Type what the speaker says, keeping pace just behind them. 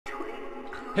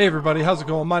Hey everybody, how's it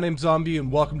going? My name's ZomB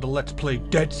and welcome to Let's Play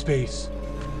Dead Space.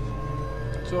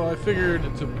 So I figured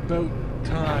it's about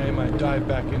time I dive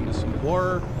back into some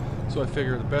horror. So I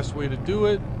figured the best way to do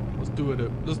it, let's do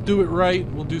it right.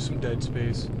 We'll do some Dead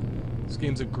Space. This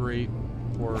game's a great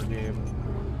horror game.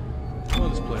 Well,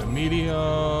 let's play a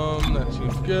medium. That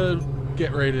seems good.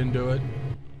 Get right into it.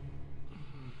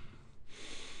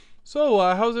 So,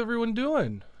 how's everyone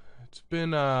doing? It's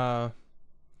been a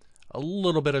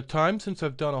little bit of time since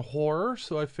I've done a horror,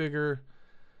 so I figure,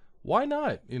 why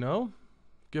not, you know?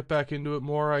 Get back into it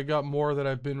more. I got more that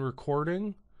I've been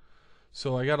recording,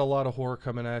 so I got a lot of horror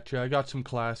coming at you. I got some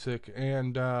classic,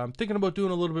 and I'm thinking about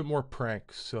doing a little bit more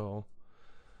pranks, so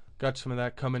got some of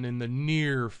that coming in the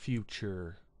near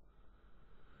future.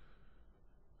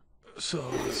 So,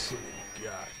 let's see what we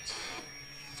got.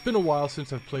 It's been a while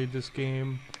since I've played this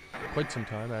game. Quite some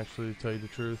time, actually, to tell you the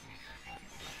truth.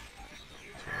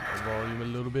 Turn the volume a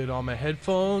little bit on my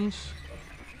headphones.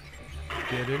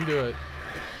 Get into it.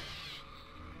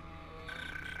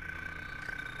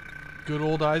 Good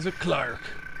old Isaac Clarke.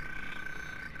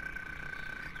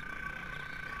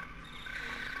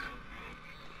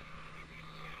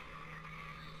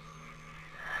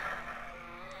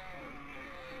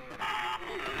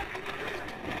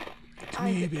 It's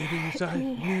me, baby. It's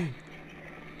me.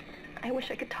 I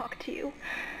wish I could talk to you.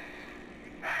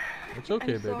 It's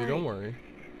okay, baby. Sorry. Don't worry.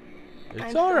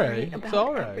 It's I'm alright. sorry It's about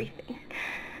alright. everything.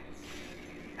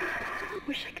 I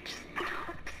wish I could just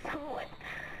talk to someone.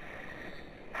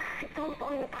 It's all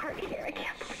falling apart here. I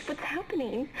can't believe what's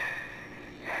happening.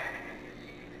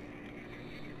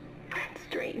 It's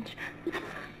strange.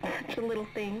 Such a little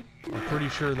thing. I'm pretty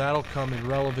sure that'll come in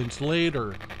relevance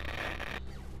later.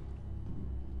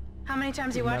 How many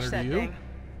times you Doesn't watched matter that to you? thing?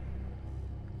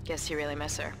 Guess you really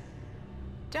miss her.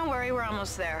 Don't worry, we're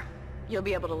almost there. You'll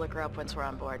be able to look her up once we're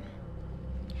on board.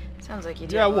 Sounds like you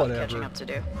do have a lot of catching up to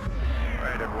do.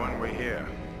 Alright everyone, we're here.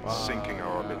 Sinking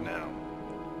our orbit now.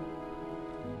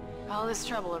 All this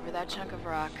trouble over that chunk of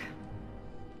rock.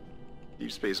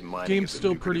 Deep space mining Game's is a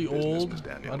still lucrative pretty business, old. Ms.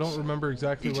 Daniels. I don't remember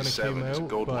exactly when it came EG7 is a out,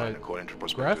 gold mine but according to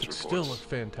prospectus graphics still look reports.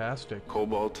 fantastic.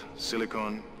 Cobalt,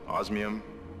 silicon, osmium.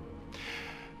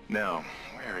 Now,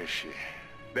 where is she?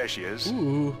 There she is.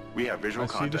 Ooh, We have visual I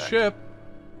see contact. the ship.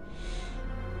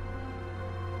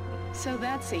 So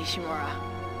that's Ishimura.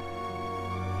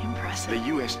 Impressive. The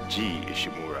USG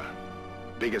Ishimura.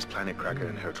 Biggest planet cracker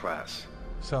in her class.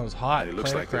 Sounds hot. And it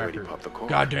looks Planet like they already Cracker. popped the core.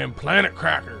 Goddamn Planet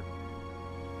Cracker.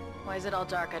 Why is it all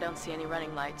dark? I don't see any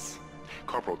running lights.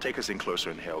 Corporal, take us in closer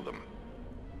and hail them.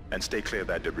 And stay clear of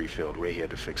that debris field. We're here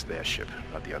to fix their ship,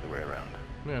 not the other way around.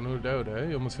 Yeah, no doubt, eh?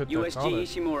 You almost hit that USG comment.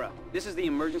 Ishimura, this is the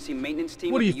emergency maintenance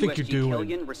team What do of you the think you're USG doing?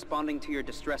 Killian responding to your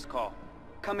distress call.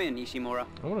 Come in, Ishimura.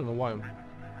 I want to know why.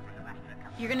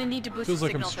 You're gonna need to boost Feels the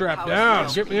like I'm signal for strapped power down.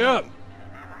 supply. Get me up.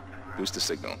 Boost the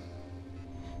signal.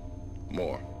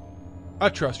 More. I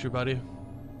trust you, buddy.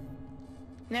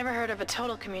 Never heard of a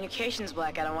total communications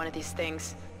blackout on one of these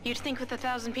things. You'd think with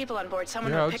 1,000 people on board,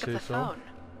 someone Yeah, would I'd pick up the say so. phone.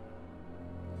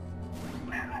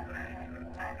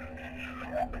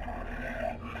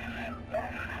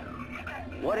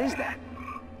 What is that?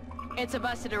 It's a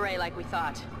busted array like we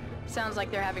thought. Sounds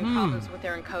like they're having problems with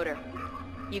their encoder.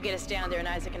 You get us down there and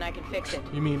Isaac and I can fix it.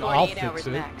 You mean I'll 48 hours fix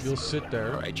it? max. You'll sit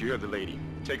there. Alright, you heard the lady.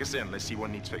 Take us in. Let's see what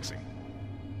needs fixing.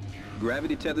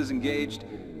 Gravity tethers engaged.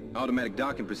 Automatic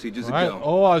docking procedures All right. a go.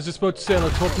 Oh, I was just about to say,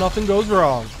 let's hope nothing goes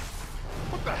wrong.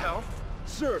 What the hell?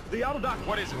 Sir, the auto dock.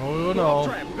 What is it? Oh We're no. off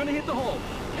track. We're gonna hit the hull.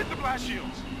 Hit the blast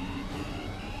shields.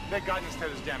 Their guidance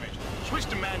tether's damaged. Switch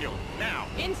to manual, now.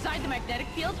 Inside the magnetic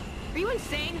field? Are you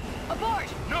insane? Abort!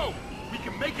 No! We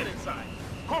can make it inside.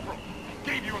 Corporal,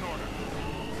 gave you an order.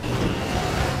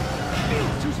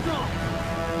 Field's too strong.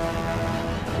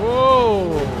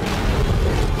 Whoa.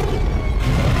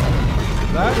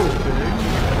 That was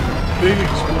big. Big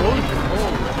explosion.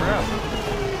 Holy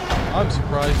crap. I'm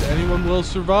surprised anyone will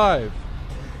survive.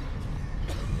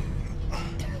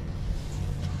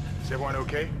 Is everyone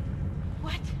okay?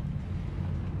 What?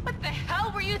 What the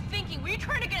hell were you thinking? Were you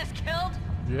trying to get us killed?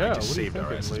 Yeah, Just what do you saved our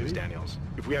thinking, asses, Miss lady? Daniels.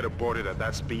 If we had aborted at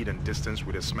that speed and distance,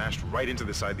 we'd have smashed right into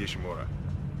the side of the Ishimura.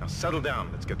 Now settle down.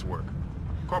 Let's get to work.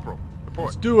 Corporal, report.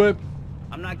 Let's do it.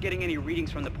 I'm not getting any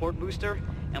readings from the port booster,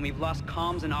 and we've lost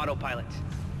comms and autopilot.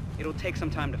 It'll take some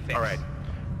time to fix. All right.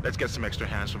 Let's get some extra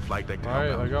hands from flight deck to help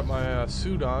Alright, out. I got my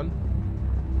suit on.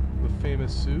 The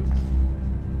famous suit.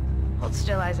 Hold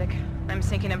still, Isaac. I'm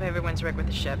syncing up everyone's rig with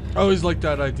the ship. I always liked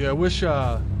that idea. I wish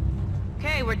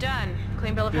Okay, we're done.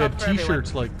 Clean bill of they health had for everyone.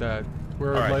 t-shirts like that.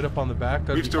 Where it would Alright. light up on the back.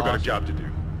 That'd We've be still got a awesome. job to do.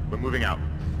 We're moving out.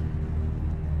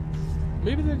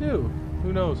 Maybe they do.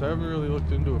 Who knows? I haven't really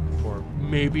looked into it before.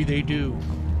 Maybe they do.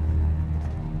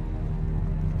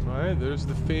 Alright, there's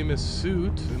the famous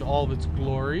suit in all of its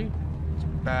glory. It's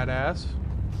badass.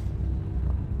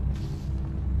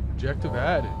 Objective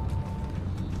added.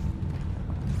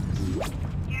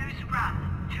 Use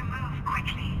run to move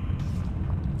quickly.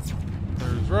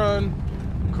 There's run.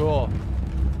 Cool.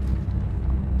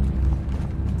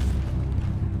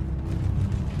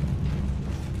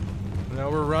 Now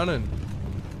we're running.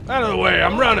 Out of the way,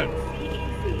 I'm running.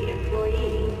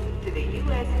 Employee to the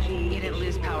USG. You didn't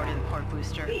lose power to the port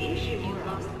booster. The issue You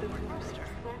lost the port booster.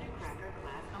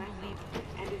 Unbelievable.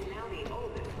 And is now the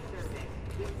oldest service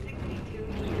with 62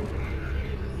 years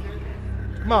of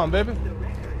service. Come on, baby. The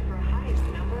record for highest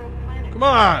number of planet Come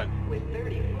on. with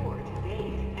 34 to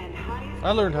date and highest.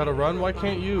 I learned how to run. Why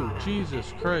can't you?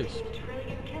 Jesus Christ.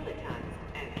 Trillion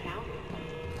kilotons and counting.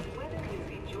 Whether you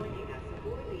be joining us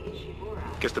aboard the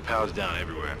Ishimura. Guess the power's down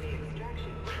everywhere.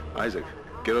 Isaac,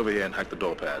 get over here and hack the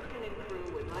door pad.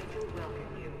 Would like to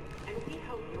welcome you, and we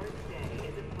hope your stay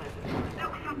is a pleasant one.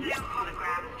 Look for blue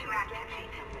holograms to activate.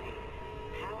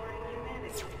 Powering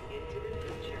humanity into the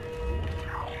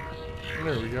future.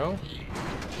 There we go.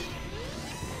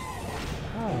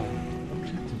 Oh,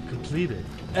 objective completed.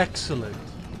 Excellent.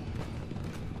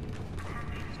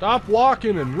 Stop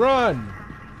walking and run.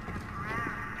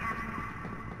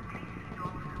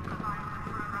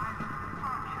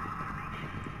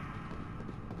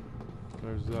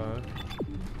 There's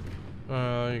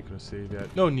I ain't gonna save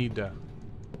yet. No need to.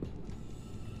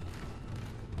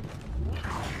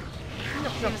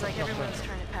 Seems like everyone's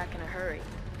trying to pack in a hurry.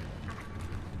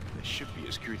 There should be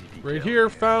a security detail. Right here,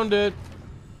 found it.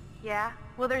 Yeah?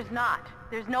 Well, there's not.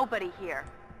 There's nobody here.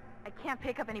 I can't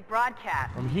pick up any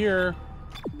broadcast. I'm here.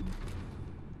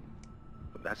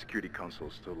 But that security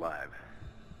console's still live.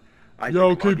 Yeah,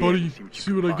 okay, buddy.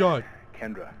 See what I got.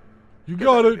 Kendra, You get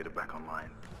got that it. elevator back online.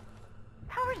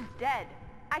 Power's dead.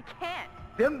 I can't.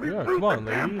 Then Yeah, reboot come on,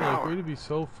 the lady. damn Like, power. way to be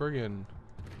so friggin'.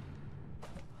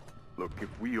 Look, if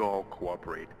we all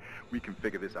cooperate, we can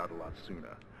figure this out a lot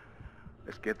sooner.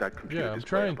 Let's get that computer Yeah, I'm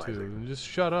display trying up, to. Isaac. Just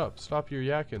shut up. Stop your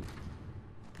yakking.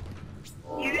 Use the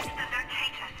locator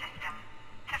system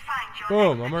to find your.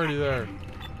 Boom, I'm already there.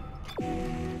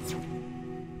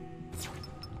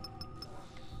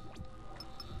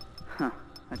 Huh,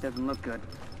 that doesn't look good.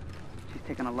 She's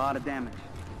taking a lot of damage.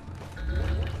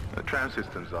 The tram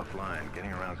system's offline.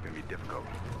 Getting around is going to be difficult.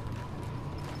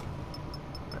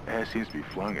 The air seems to be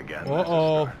flowing again.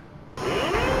 Uh-oh.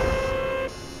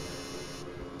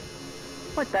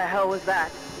 What the hell was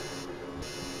that?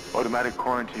 Automatic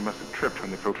quarantine must have tripped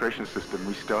when the filtration system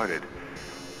restarted. No,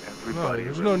 Everybody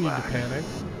there's no need to relax. panic.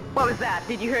 What was that?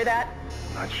 Did you hear that?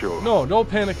 Not sure. No, no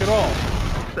panic at all.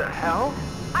 What the hell?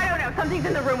 I don't know. Something's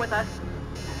in the room with us.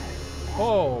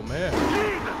 Oh, man.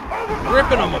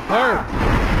 Ripping them apart.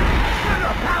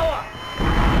 Power!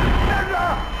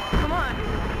 Come on.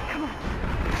 Come on.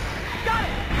 Got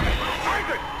it!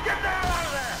 Isaac, get the hell out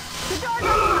of there! The door's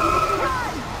open!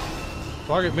 Run!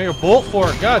 Fuck it, make a bolt for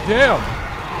it. God damn.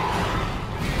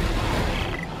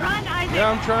 Run, Isaac! Yeah,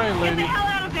 I'm trying, Get lady. the hell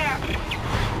out of there!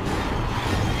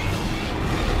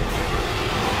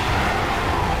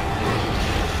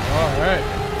 Alright.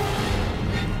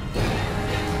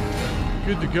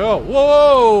 Good to go.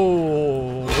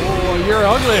 Whoa! Oh, you're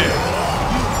ugly.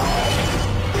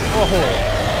 Oh, I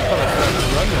thought I tried to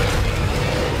run there.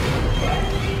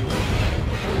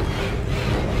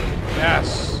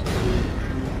 Yes.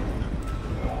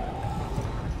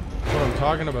 That's what I'm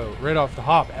talking about. Right off the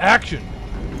hop. Action.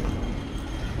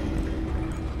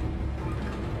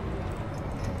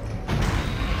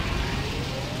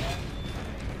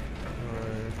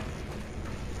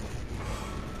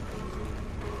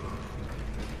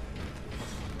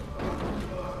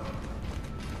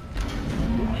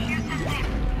 Shoot the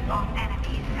limbs of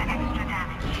enemies for extra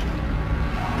damage.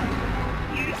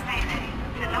 Use melee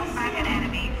to knock back an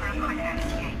enemy for a quicker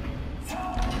escape.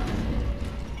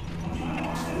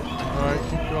 Alright,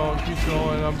 keep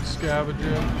going. I'm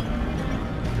scavenging.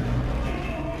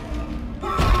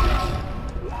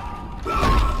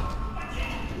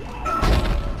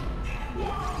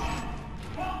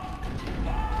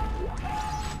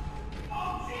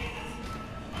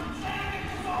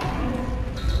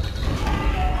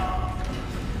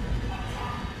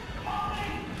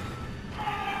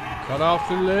 Cut off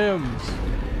the limbs.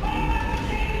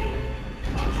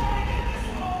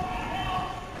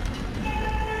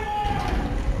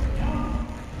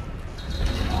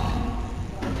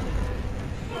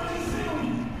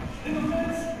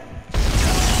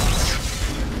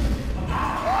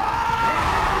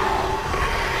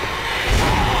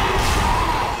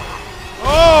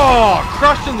 Oh,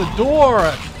 crushing the door.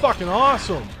 That's fucking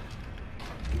awesome.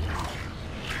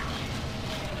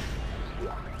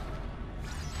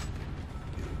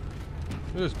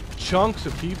 There's chunks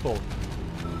of people.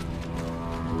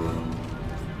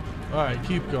 Alright,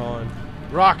 keep going.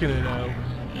 Rocking it out.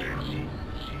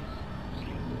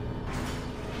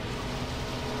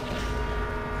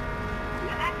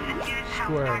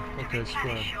 Square. Okay,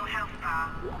 square.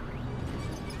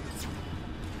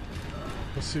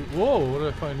 Let's see. Whoa, what did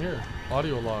I find here?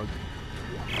 Audio log.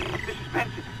 This is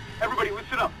Benson. Everybody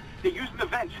listen up. They're using the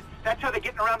vents. That's how they're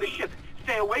getting around the ship.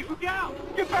 Stay away from down.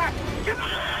 Get back. Get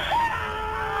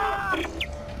back.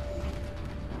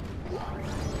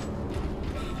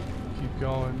 Keep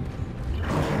going.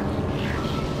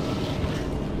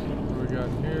 What do we got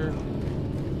in here?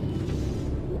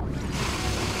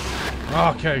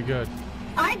 Okay, good.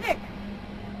 Isaac!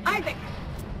 Isaac!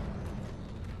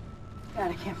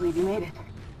 God, I can't believe you made it.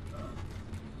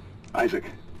 Isaac.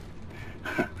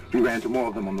 We ran into more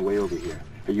of them on the way over here.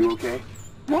 Are you okay?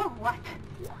 More what?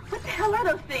 What the hell are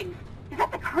those things? Is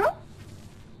that the crew?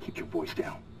 Keep your voice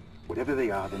down. Whatever they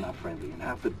are, they're not friendly, and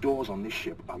half the doors on this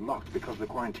ship are locked because of the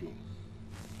quarantine.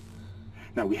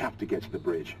 Now, we have to get to the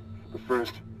bridge. But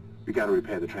first, we gotta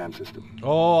repair the tram system.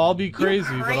 Oh, I'll be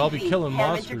crazy, but I'll be killing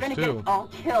monsters You're gonna too. get us all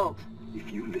killed.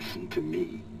 If you listen to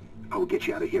me, I will get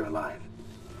you out of here alive.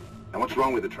 Now, what's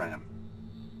wrong with the tram?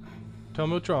 Tell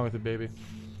me what's wrong with it, baby.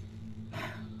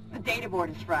 The data board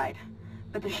is fried,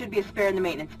 but there should be a spare in the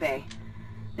maintenance bay.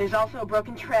 There's also a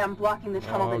broken tram blocking the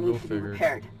tunnel that needs to be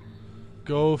repaired.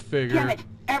 Go figure. Damn it!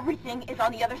 Everything is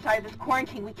on the other side of this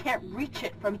quarantine. We can't reach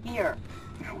it from here.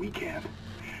 No, we can't.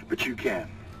 But you can.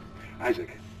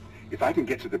 Isaac, if I can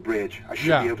get to the bridge, I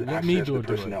should be able to access the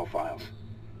personnel files.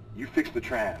 You fix the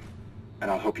tram, and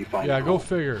I'll help you find it. Yeah, go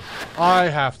figure. I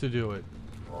have to do it.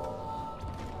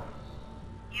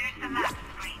 Use the map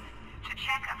screen to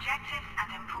check objectives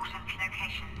and important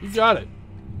locations. You got it.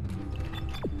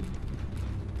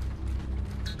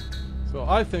 So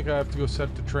I think I have to go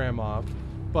set the tram off.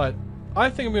 But I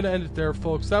think I'm going to end it there,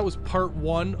 folks. That was part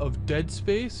 1 of Dead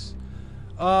Space.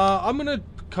 I'm going to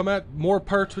come at more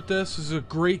parts with this. This is a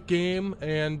great game,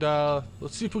 and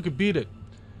let's see if we can beat it.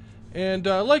 And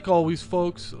like always,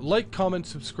 folks, like, comment,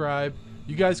 subscribe.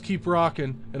 You guys keep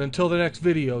rocking, and until the next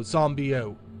video, ZomB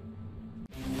out.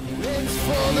 It's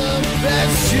for the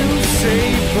best you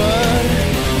say, but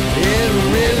it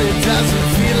really doesn't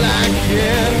feel like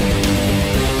it.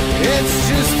 It's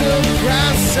just a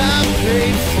price I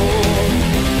paid for.